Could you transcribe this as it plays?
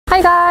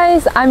Hi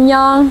guys, I'm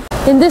Young.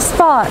 In this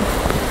spot,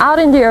 out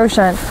in the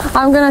ocean,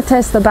 I'm gonna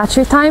test the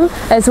battery time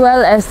as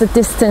well as the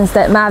distance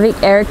that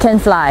MAVIC Air can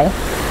fly.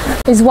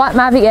 Is what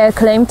MAVIC Air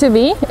claimed to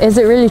be, is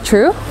it really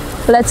true?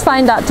 Let's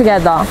find out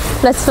together.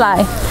 Let's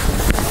fly.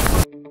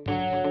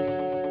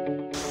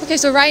 Okay,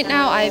 so right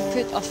now I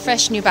put a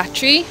fresh new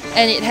battery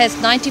and it has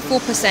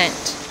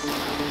 94%.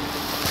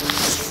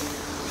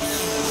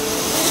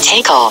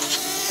 Take off.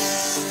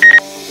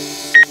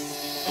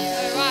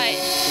 Alright.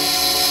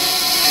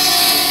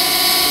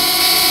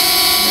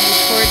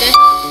 For this.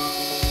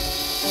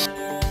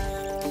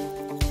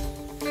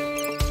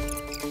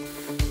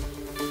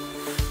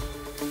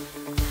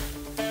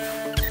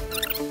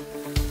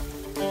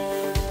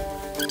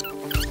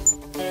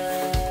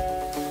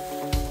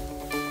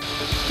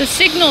 The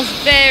signal's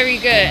very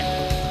good.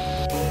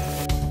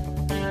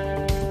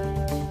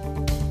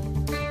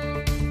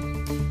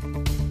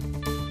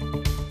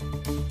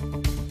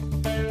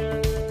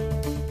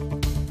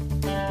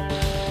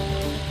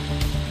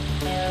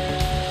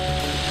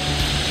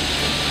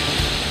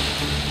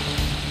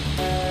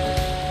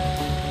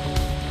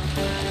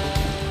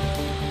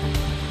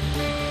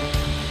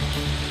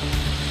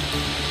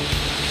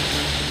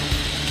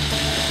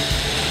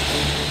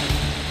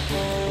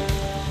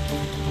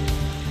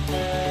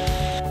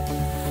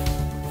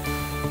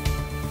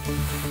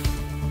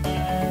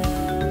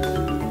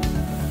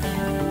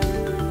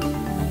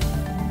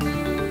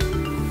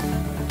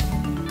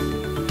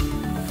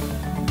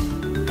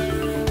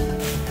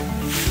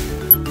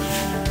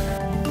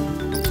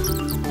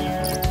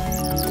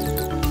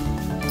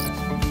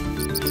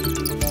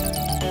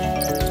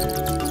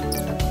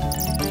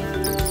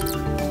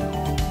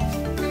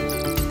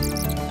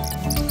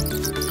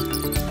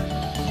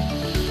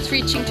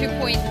 Reaching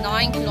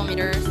 2.9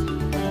 kilometers.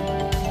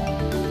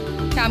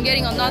 Okay, I'm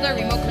getting another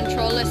remote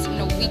controller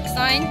signal weak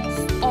sign.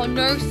 Oh,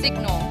 no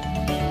signal.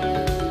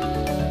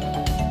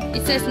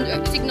 It says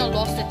signal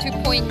lost at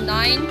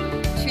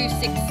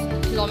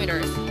 2.926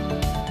 kilometers.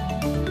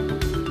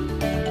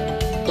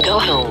 Go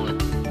home.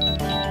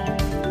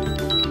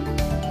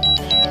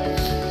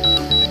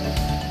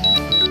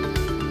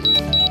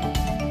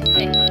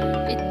 Okay,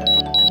 it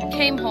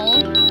came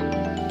home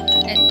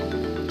at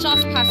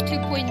just past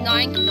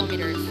 2.9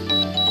 kilometers.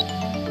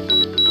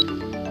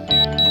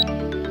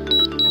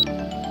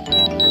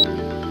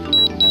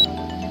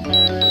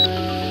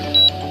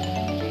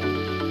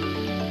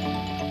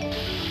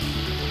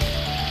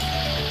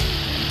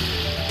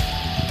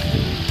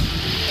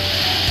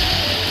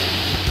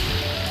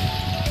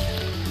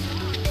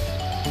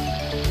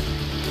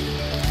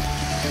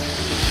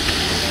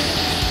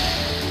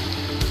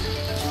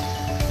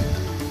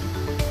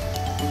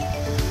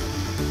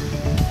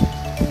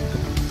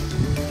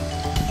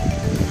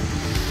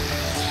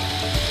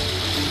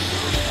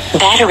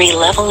 Battery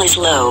level is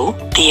low.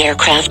 The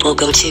aircraft will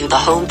go to the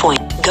home point.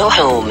 Go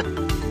home.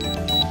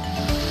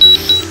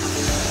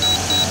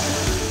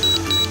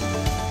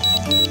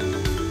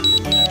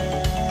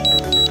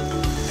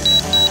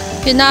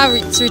 Okay, now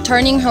it's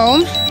returning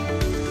home.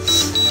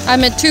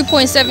 I'm at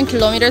 2.7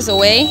 kilometers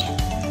away.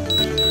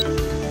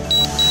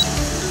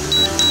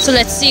 So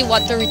let's see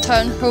what the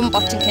return home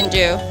button can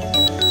do.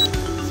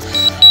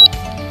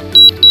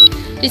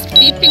 This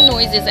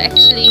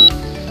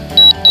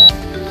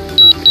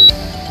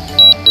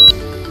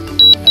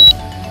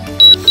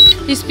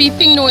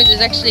beeping noise is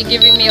actually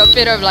giving me a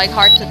bit of like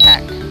heart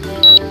attack.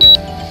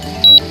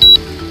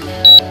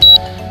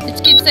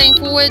 It keeps saying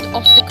forward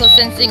obstacle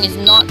sensing is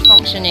not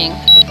functioning.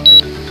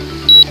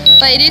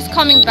 But it is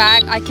coming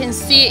back. I can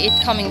see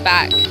it coming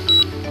back.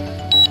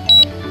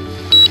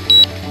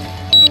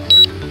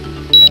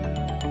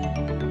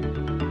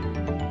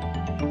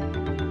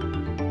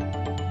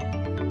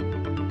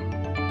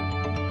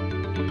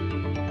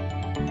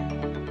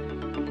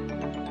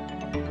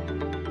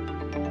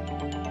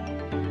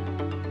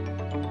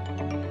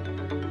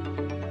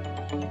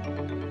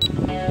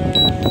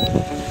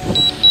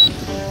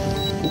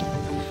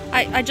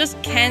 I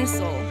just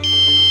cancel.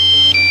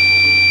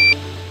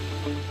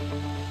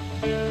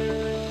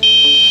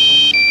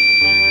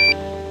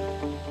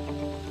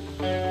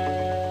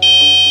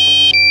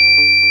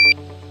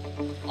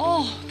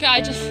 Oh, okay,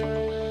 I just...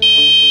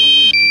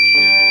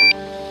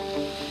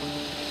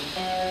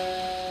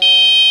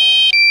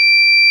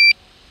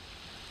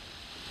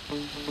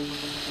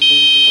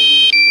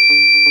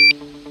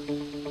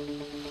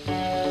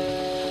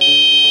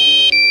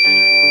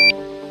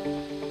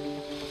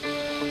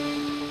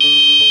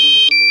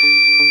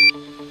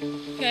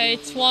 Okay,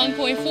 it's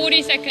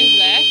 1.40 seconds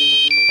left.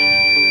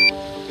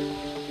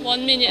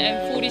 1 minute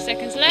and 40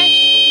 seconds left.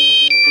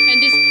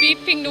 And this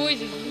beeping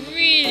noise is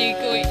really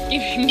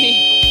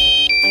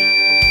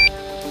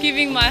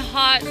giving my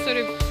heart sort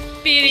of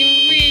beating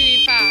really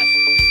fast.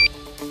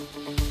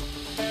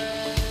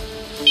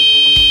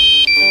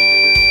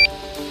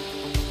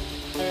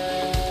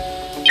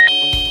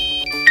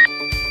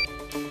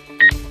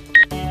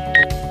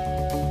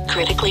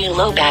 Critically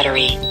low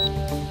battery.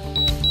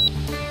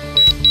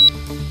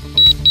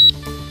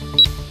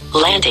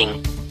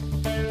 Landing.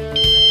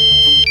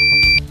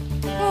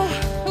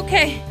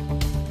 Okay.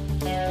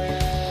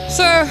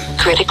 So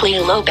Critically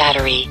low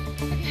battery.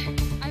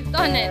 I've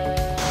done it.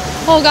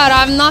 Oh god,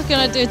 I'm not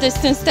gonna do a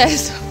distance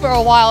test for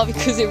a while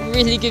because it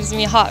really gives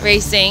me heart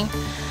racing.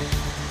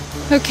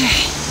 Okay.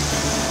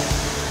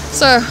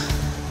 So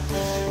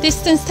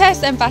distance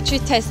test and battery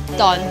test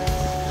done.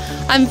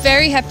 I'm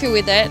very happy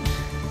with it.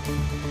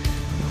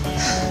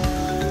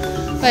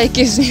 But it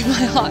gives me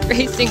my heart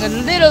racing a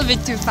little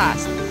bit too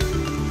fast.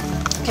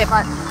 Okay,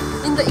 but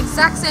in the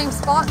exact same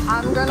spot,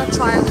 I'm gonna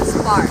try the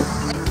Spark.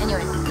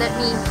 Anyway, let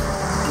me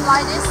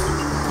fly this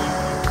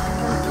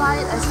and fly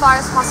it as far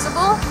as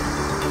possible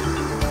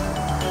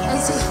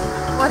and see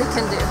what it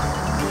can do.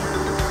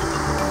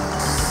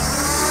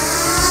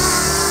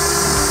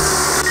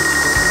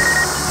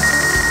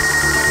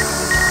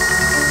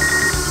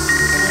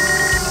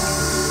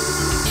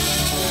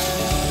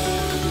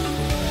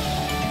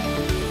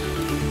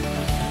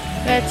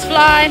 Let's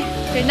fly.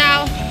 Okay,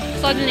 now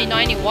suddenly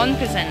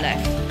 91%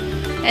 left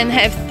and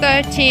have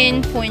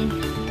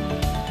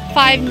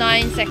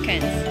 13.59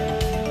 seconds.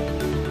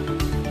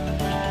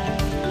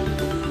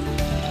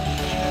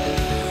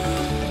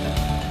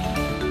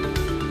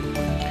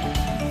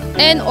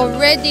 And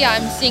already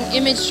I'm seeing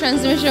image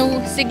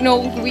transmission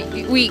signal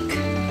weak.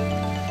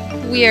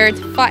 Weird.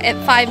 At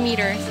 5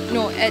 meters.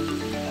 No, at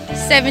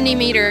 70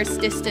 meters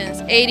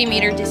distance, 80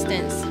 meter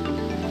distance.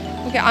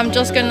 Okay, I'm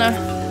just gonna.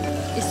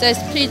 It says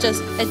please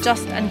just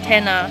adjust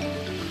antenna.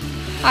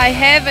 I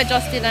have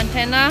adjusted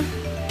antenna.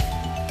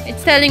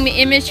 It's telling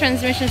me image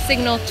transmission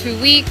signal too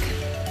weak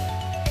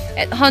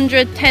at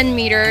 110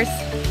 meters.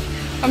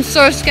 I'm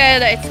so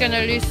scared that it's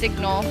gonna lose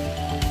signal.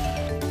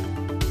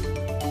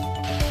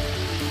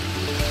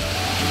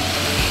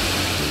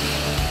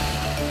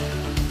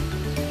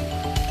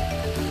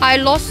 I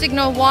lost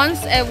signal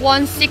once at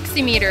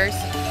 160 meters,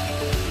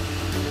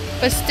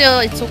 but still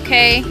it's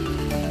okay.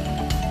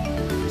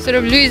 Sort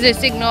of loses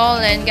signal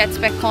and gets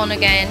back on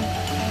again.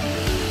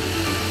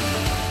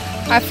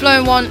 I've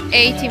flown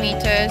 180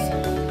 meters.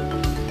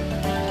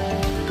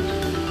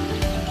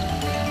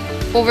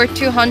 Over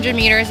 200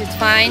 meters, it's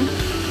fine.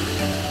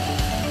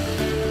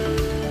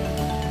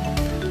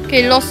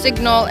 Okay, lost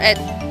signal at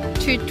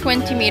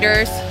 220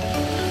 meters.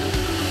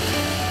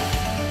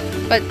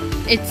 But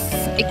it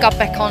got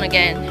back on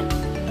again.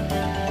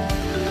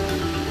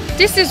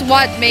 This is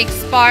what makes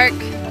Spark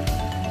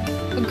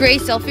a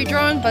great selfie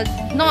drone, but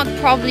not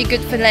probably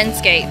good for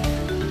landscape.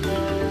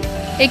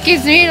 It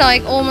gives me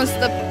like almost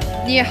a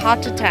near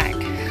heart attack.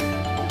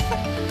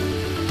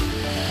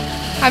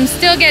 I'm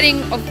still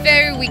getting a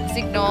very weak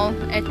signal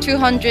at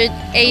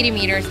 280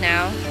 meters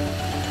now.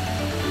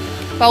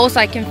 But also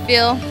I can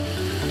feel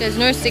there's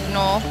no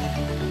signal.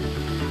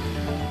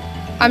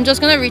 I'm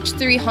just gonna reach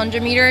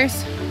 300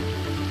 meters.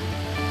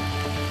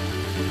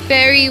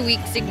 Very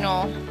weak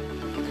signal.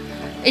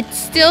 It's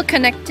still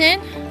connected,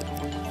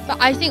 but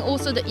I think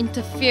also the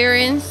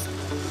interference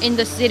in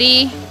the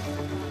city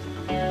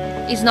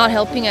is not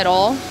helping at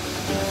all.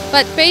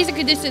 But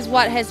basically this is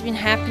what has been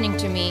happening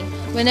to me.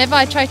 Whenever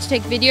I try to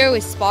take video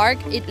with Spark,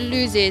 it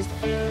loses.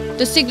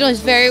 The signal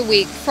is very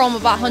weak from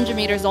about 100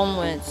 meters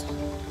onwards.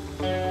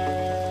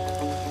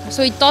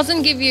 So it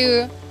doesn't give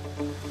you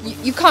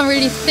can't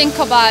really think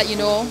about,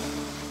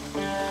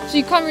 so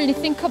you can't really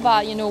think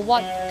about,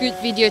 what good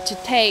video to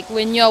take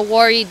when you're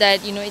worried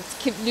that, it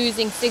keeps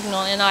losing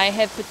signal and I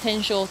have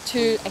potential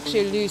to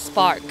actually lose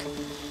Spark.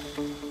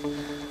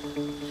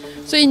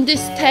 So in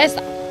this test,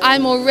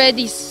 I'm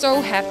already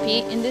so happy.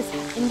 In this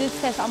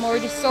test, I'm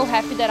already so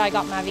happy that I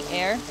got MAVIC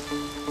Air.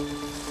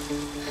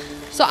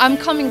 So I'm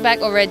coming back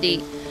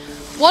already.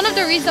 One of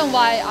the reasons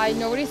why I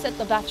noticed that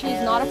the battery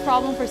is not a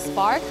problem for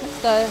Spark,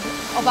 the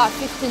about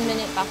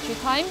 15-minute battery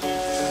time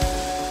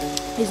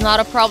is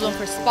not a problem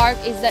for Spark,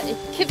 is that it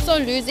keeps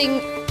on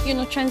losing,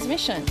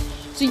 transmission.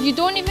 So you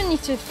don't even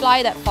need to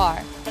fly that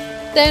far.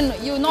 Then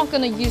you're not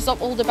going to use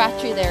up all the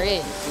battery there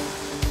is.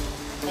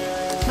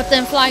 But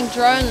then flying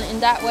drone in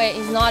that way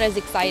is not as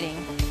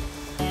exciting.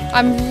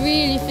 I'm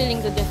really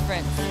feeling the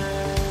difference.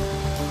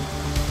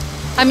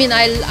 I mean,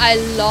 I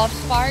love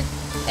Spark,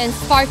 and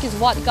Spark is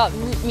what got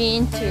me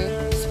into.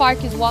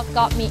 Spark is what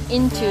got me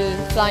into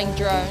flying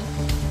drone.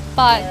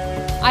 But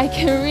I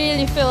can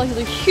really feel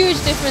the huge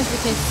difference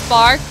between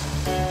Spark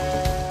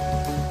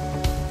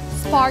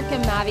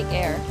and MAVIC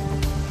Air.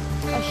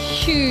 A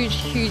huge,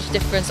 huge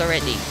difference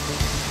already.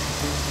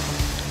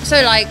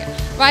 So like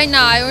right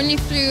now I only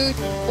flew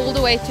all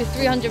the way to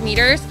 300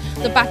 meters.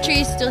 The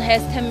battery still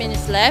has 10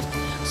 minutes left.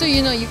 So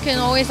you can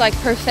always like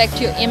perfect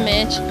your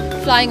image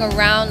flying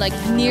around like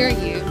near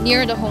you,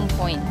 near the home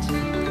point.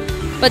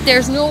 But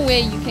there's no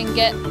way you can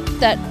get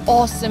that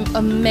awesome,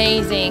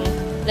 amazing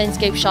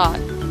landscape shot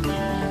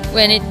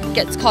when it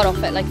gets cut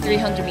off at like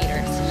 300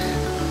 meters.